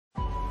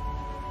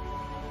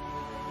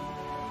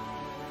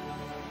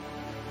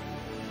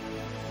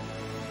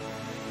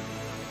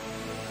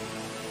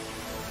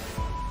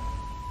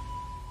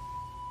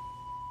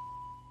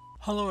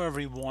Hello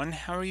everyone,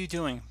 how are you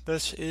doing?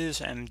 This is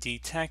MD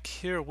Tech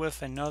here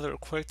with another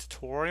quick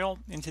tutorial.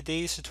 In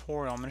today's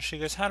tutorial, I'm going to show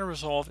you guys how to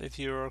resolve if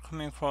you're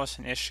coming across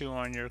an issue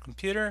on your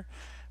computer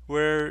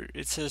where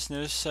it says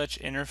no such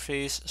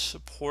interface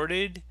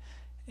supported,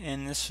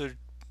 and this would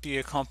be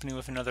accompanied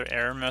with another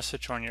error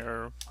message on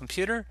your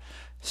computer.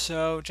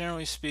 So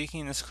generally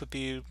speaking, this could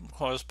be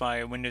caused by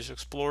a Windows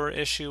Explorer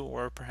issue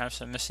or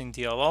perhaps a missing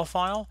DLL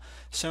file.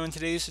 So in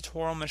today's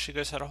tutorial, I'm going to show you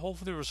guys how to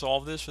hopefully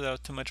resolve this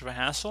without too much of a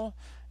hassle.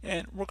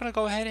 And we're going to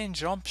go ahead and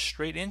jump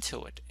straight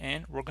into it.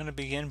 And we're going to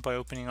begin by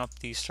opening up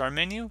the Start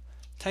menu.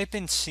 Type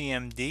in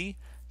CMD.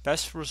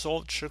 Best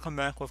result should come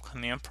back with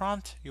command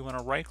prompt. You want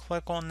to right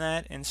click on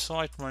that and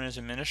select Run as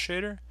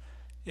Administrator.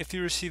 If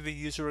you receive a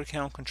user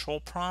account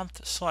control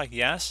prompt, select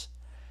yes.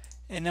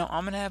 And now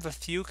I'm going to have a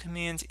few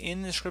commands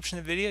in the description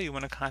of the video. You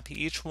want to copy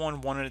each one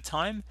at a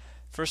time.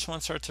 First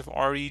one starts with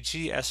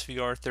registry.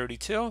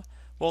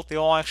 Well, they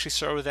all actually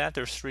start with that.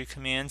 There's 3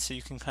 commands, so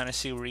you can kind of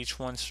see where each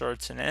one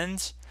starts and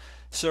ends.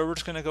 So we're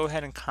just going to go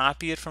ahead and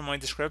copy it from my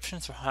description.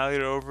 So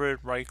highlight over it,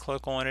 right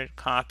click on it,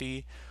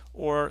 copy,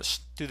 or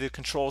do the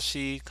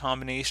Control-C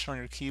combination on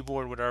your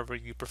keyboard, whatever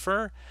you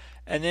prefer.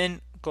 And then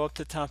go up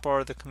to the top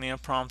bar of the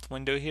command prompt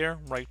window here,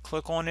 right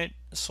click on it,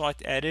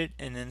 select edit,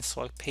 and then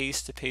select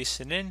paste to paste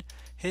it in.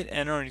 Hit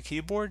enter on your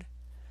keyboard.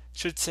 It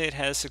should say it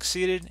has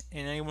succeeded,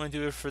 and then you want to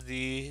do it for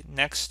the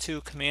next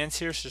 2 commands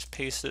here, so just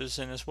paste those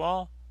in as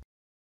well.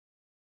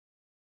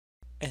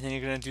 And then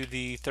you're going to do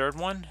the third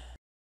one.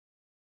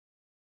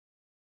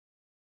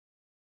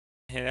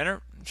 Hit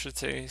enter. It should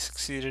say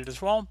succeeded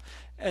as well.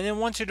 And then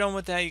once you're done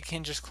with that, you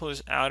can just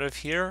close out of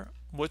here.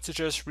 What to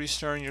just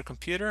restarting your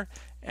computer,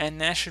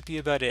 and that should be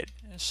about it.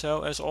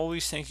 So as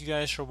always, thank you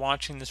guys for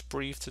watching this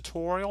brief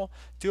tutorial.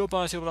 Do hope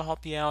I was able to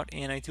help you out,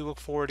 and I do look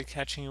forward to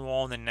catching you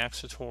all in the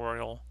next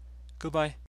tutorial. Goodbye.